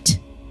uplift,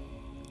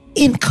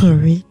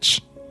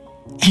 encourage,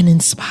 and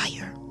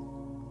inspire.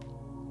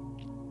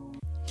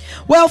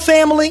 Well,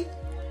 family,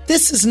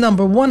 this is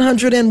number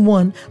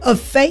 101 of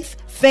Faith,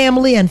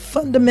 Family, and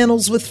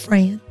Fundamentals with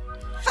Fran.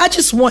 I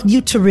just want you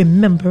to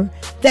remember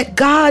that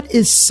God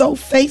is so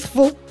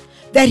faithful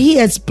that he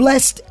has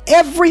blessed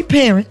every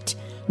parent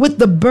with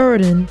the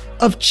burden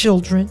of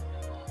children.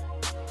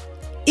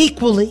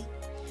 Equally,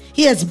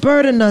 he has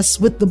burdened us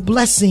with the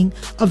blessing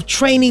of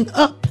training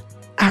up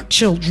our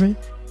children.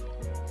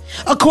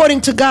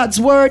 According to God's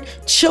word,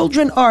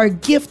 children are a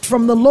gift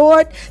from the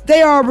Lord.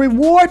 They are a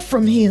reward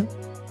from him.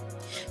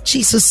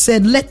 Jesus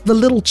said, "Let the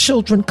little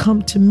children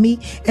come to me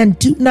and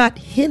do not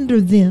hinder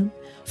them,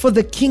 for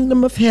the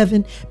kingdom of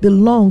heaven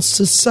belongs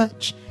to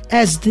such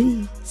as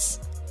these."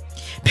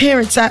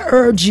 Parents, I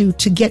urge you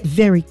to get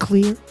very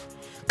clear.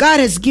 God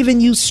has given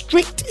you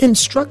strict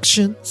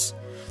instructions.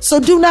 So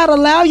do not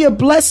allow your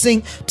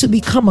blessing to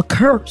become a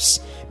curse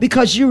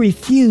because you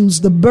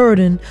refuse the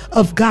burden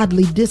of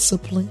godly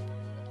discipline.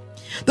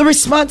 The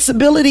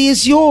responsibility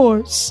is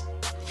yours.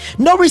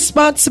 No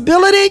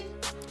responsibility,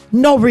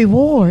 no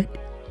reward.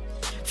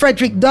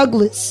 Frederick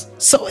Douglass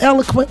so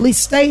eloquently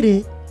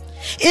stated,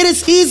 "It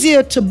is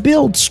easier to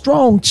build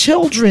strong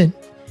children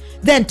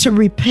than to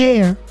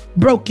repair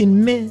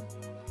broken men."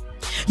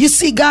 You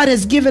see, God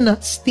has given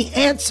us the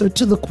answer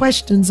to the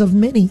questions of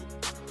many.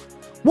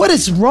 What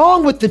is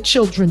wrong with the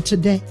children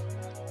today?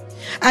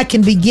 I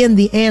can begin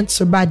the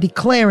answer by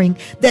declaring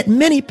that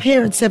many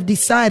parents have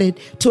decided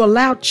to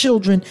allow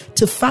children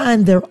to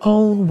find their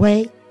own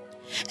way,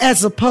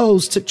 as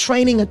opposed to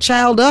training a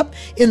child up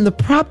in the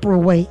proper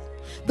way,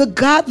 the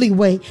godly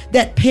way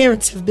that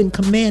parents have been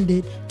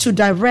commanded to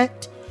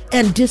direct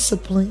and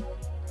discipline.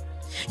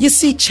 You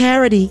see,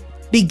 charity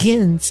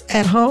begins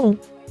at home.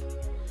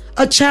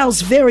 A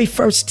child's very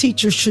first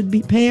teacher should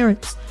be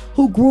parents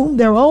who groom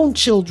their own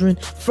children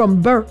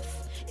from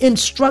birth,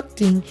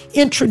 instructing,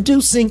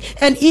 introducing,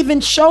 and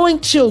even showing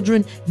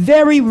children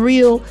very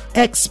real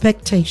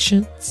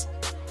expectations.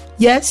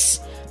 Yes,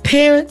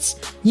 parents,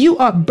 you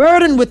are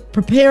burdened with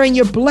preparing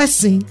your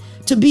blessing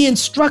to be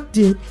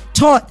instructed,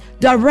 taught,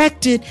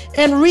 directed,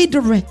 and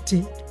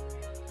redirected.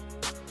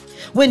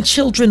 When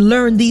children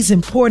learn these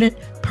important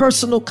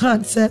personal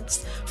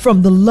concepts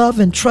from the love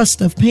and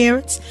trust of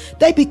parents,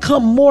 they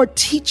become more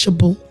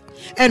teachable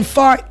and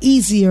far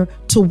easier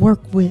to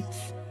work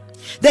with.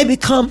 They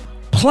become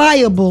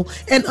pliable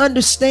and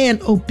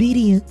understand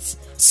obedience,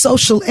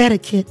 social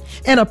etiquette,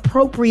 and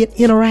appropriate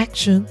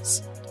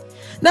interactions.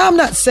 Now, I'm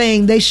not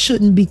saying they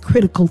shouldn't be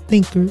critical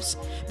thinkers,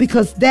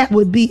 because that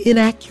would be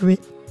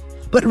inaccurate.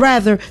 But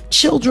rather,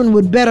 children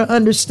would better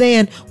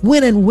understand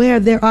when and where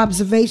their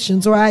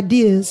observations or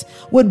ideas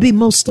would be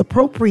most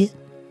appropriate.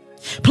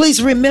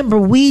 Please remember,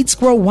 weeds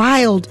grow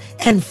wild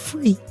and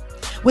free,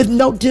 with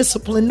no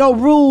discipline, no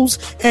rules,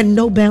 and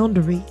no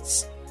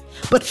boundaries.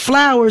 But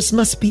flowers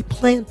must be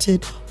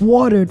planted,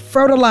 watered,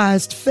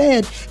 fertilized,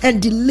 fed,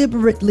 and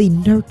deliberately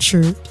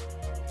nurtured.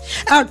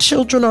 Our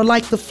children are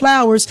like the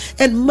flowers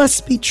and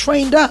must be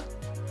trained up.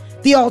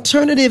 The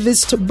alternative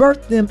is to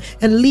birth them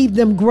and leave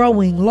them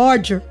growing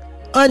larger,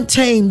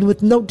 untamed,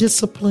 with no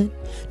discipline,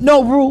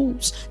 no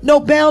rules, no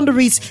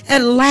boundaries,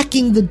 and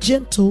lacking the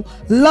gentle,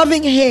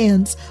 loving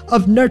hands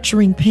of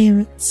nurturing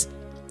parents.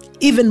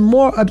 Even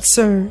more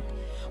absurd,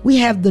 we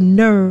have the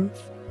nerve,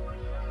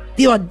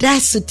 the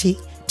audacity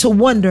to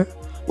wonder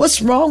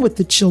what's wrong with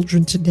the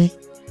children today.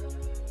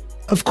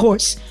 Of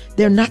course,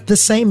 they're not the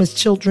same as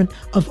children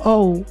of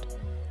old,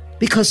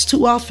 because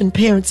too often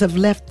parents have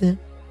left them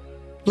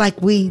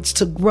like weeds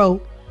to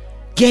grow,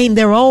 gain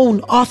their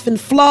own often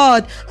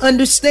flawed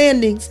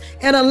understandings,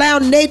 and allow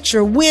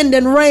nature, wind,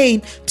 and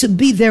rain to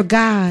be their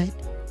guide.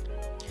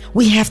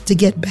 We have to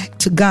get back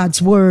to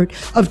God's word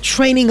of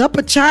training up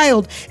a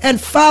child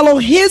and follow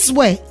his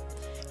way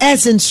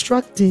as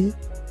instructed.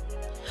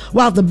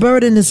 While the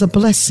burden is a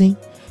blessing,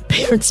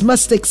 parents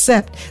must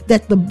accept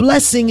that the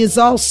blessing is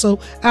also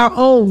our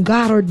own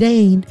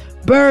God-ordained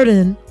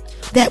burden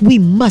that we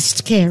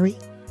must carry.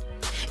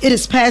 It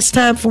is past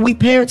time for we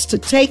parents to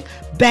take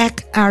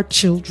back our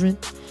children,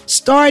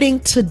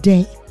 starting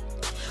today.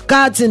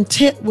 God's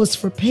intent was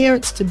for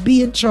parents to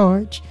be in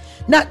charge,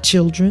 not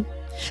children,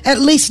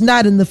 at least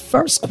not in the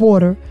first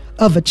quarter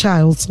of a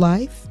child's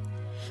life.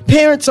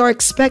 Parents are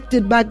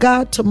expected by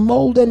God to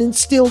mold and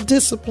instill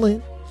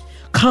discipline,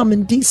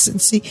 common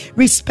decency,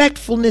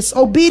 respectfulness,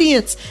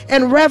 obedience,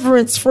 and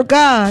reverence for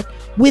God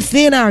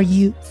within our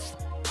youth.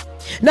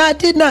 Now, I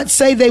did not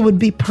say they would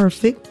be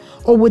perfect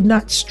or would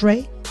not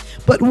stray,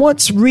 but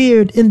once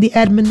reared in the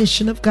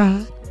admonition of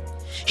God.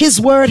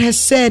 His word has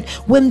said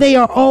when they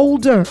are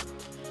older,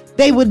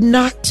 they would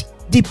not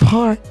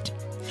depart.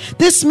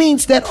 This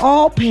means that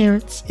all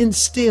parents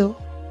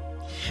instill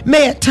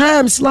may at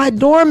times lie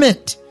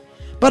dormant,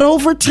 but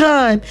over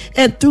time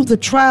and through the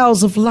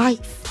trials of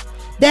life,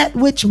 that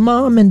which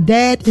mom and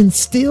dad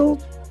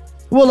instilled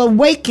will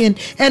awaken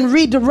and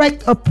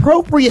redirect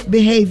appropriate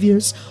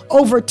behaviors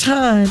over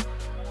time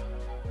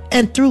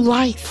and through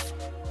life.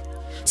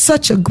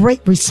 Such a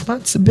great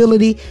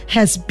responsibility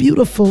has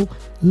beautiful,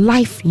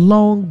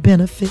 lifelong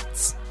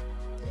benefits.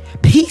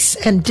 Peace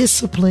and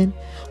discipline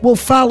will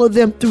follow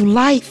them through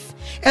life,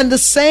 and the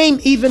same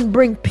even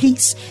bring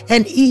peace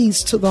and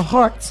ease to the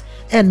hearts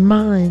and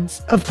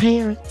minds of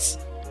parents.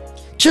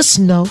 Just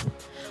know,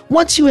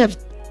 once you have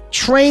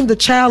trained the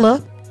child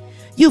up,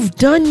 you've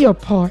done your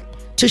part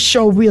to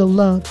show real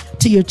love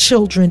to your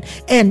children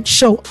and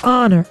show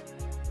honor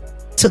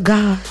to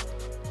God.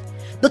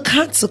 The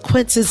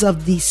consequences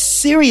of the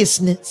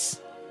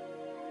seriousness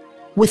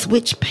with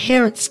which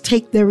parents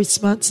take their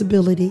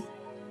responsibility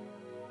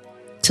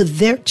to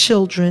their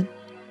children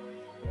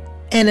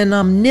and an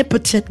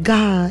omnipotent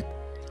God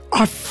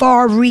are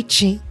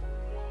far-reaching.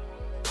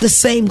 The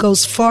same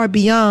goes far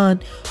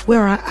beyond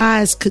where our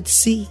eyes could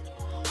see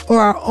or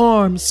our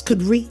arms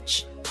could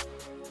reach.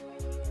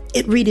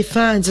 It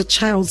redefines a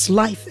child's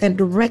life and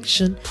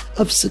direction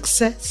of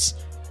success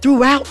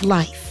throughout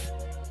life.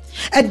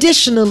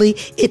 Additionally,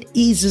 it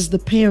eases the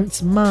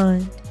parent's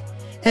mind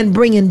and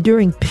brings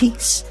enduring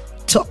peace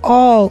to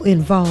all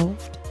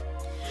involved.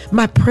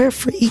 My prayer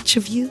for each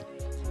of you,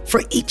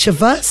 for each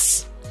of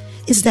us,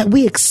 is that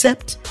we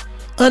accept,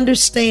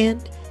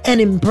 understand, and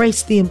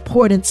embrace the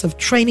importance of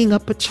training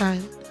up a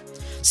child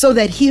so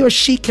that he or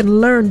she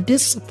can learn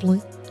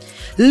discipline,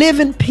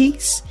 live in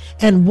peace,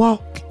 and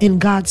walk in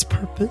God's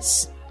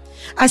purpose.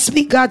 I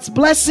speak God's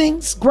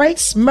blessings,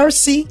 grace,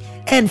 mercy,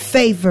 and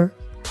favor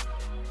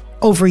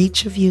over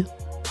each of you.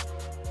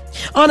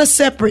 On a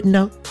separate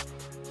note,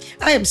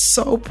 I am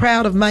so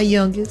proud of my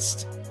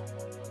youngest,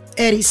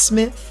 Eddie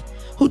Smith,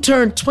 who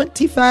turned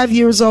 25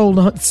 years old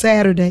on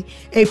Saturday,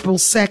 April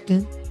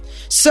 2nd.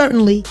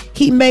 Certainly,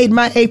 he made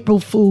my April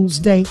Fool's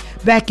Day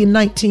back in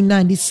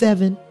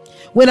 1997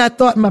 when I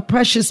thought my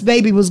precious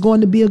baby was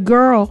going to be a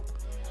girl.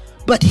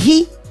 But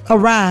he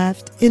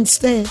arrived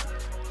instead.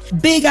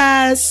 Big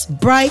eyes,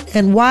 bright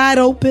and wide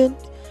open,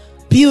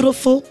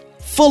 beautiful,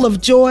 full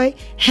of joy,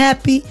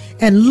 happy,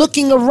 and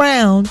looking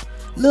around,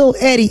 little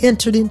Eddie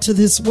entered into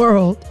this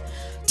world.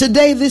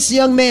 Today, this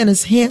young man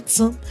is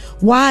handsome,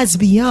 wise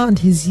beyond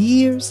his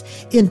years,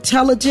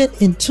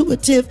 intelligent,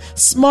 intuitive,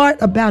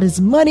 smart about his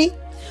money,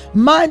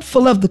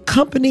 mindful of the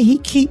company he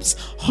keeps,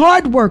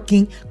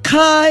 hardworking,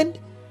 kind,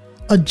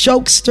 a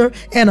jokester,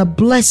 and a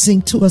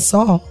blessing to us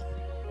all.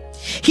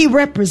 He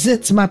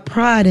represents my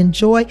pride and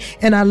joy,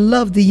 and I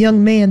love the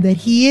young man that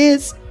he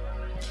is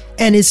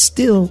and is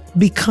still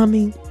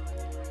becoming.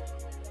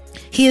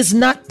 He is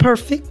not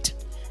perfect,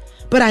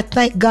 but I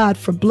thank God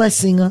for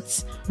blessing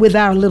us with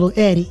our little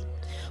Eddie,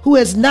 who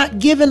has not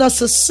given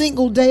us a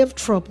single day of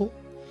trouble.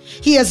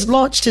 He has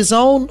launched his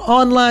own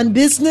online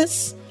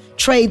business,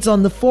 trades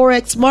on the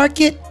Forex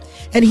market,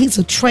 and he's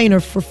a trainer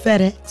for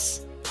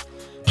FedEx.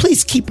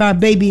 Please keep our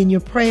baby in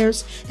your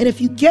prayers, and if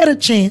you get a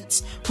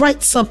chance,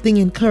 write something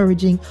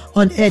encouraging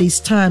on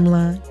Eddie's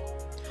timeline,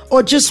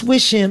 or just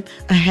wish him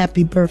a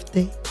happy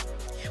birthday.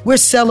 We're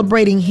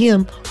celebrating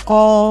him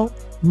all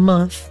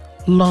month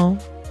long.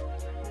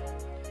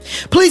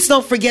 Please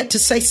don't forget to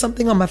say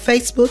something on my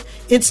Facebook,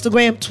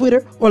 Instagram,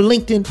 Twitter, or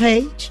LinkedIn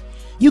page.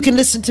 You can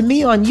listen to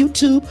me on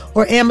YouTube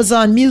or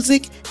Amazon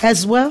Music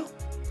as well.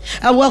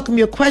 I welcome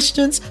your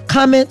questions,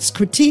 comments,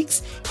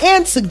 critiques,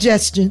 and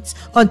suggestions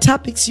on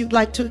topics you'd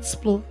like to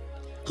explore.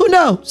 Who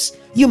knows?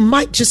 You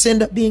might just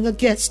end up being a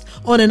guest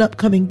on an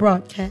upcoming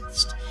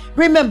broadcast.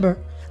 Remember,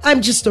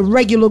 I'm just a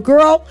regular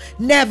girl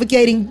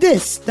navigating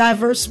this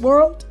diverse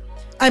world.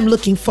 I'm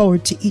looking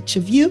forward to each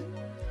of you.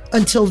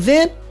 Until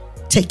then,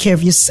 take care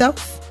of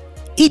yourself,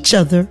 each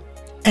other,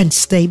 and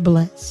stay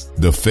blessed.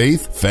 The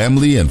Faith,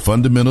 Family, and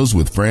Fundamentals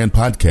with Fran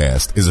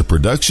podcast is a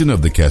production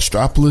of the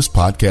Castropolis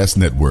Podcast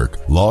Network.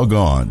 Log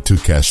on to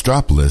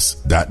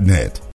castropolis.net.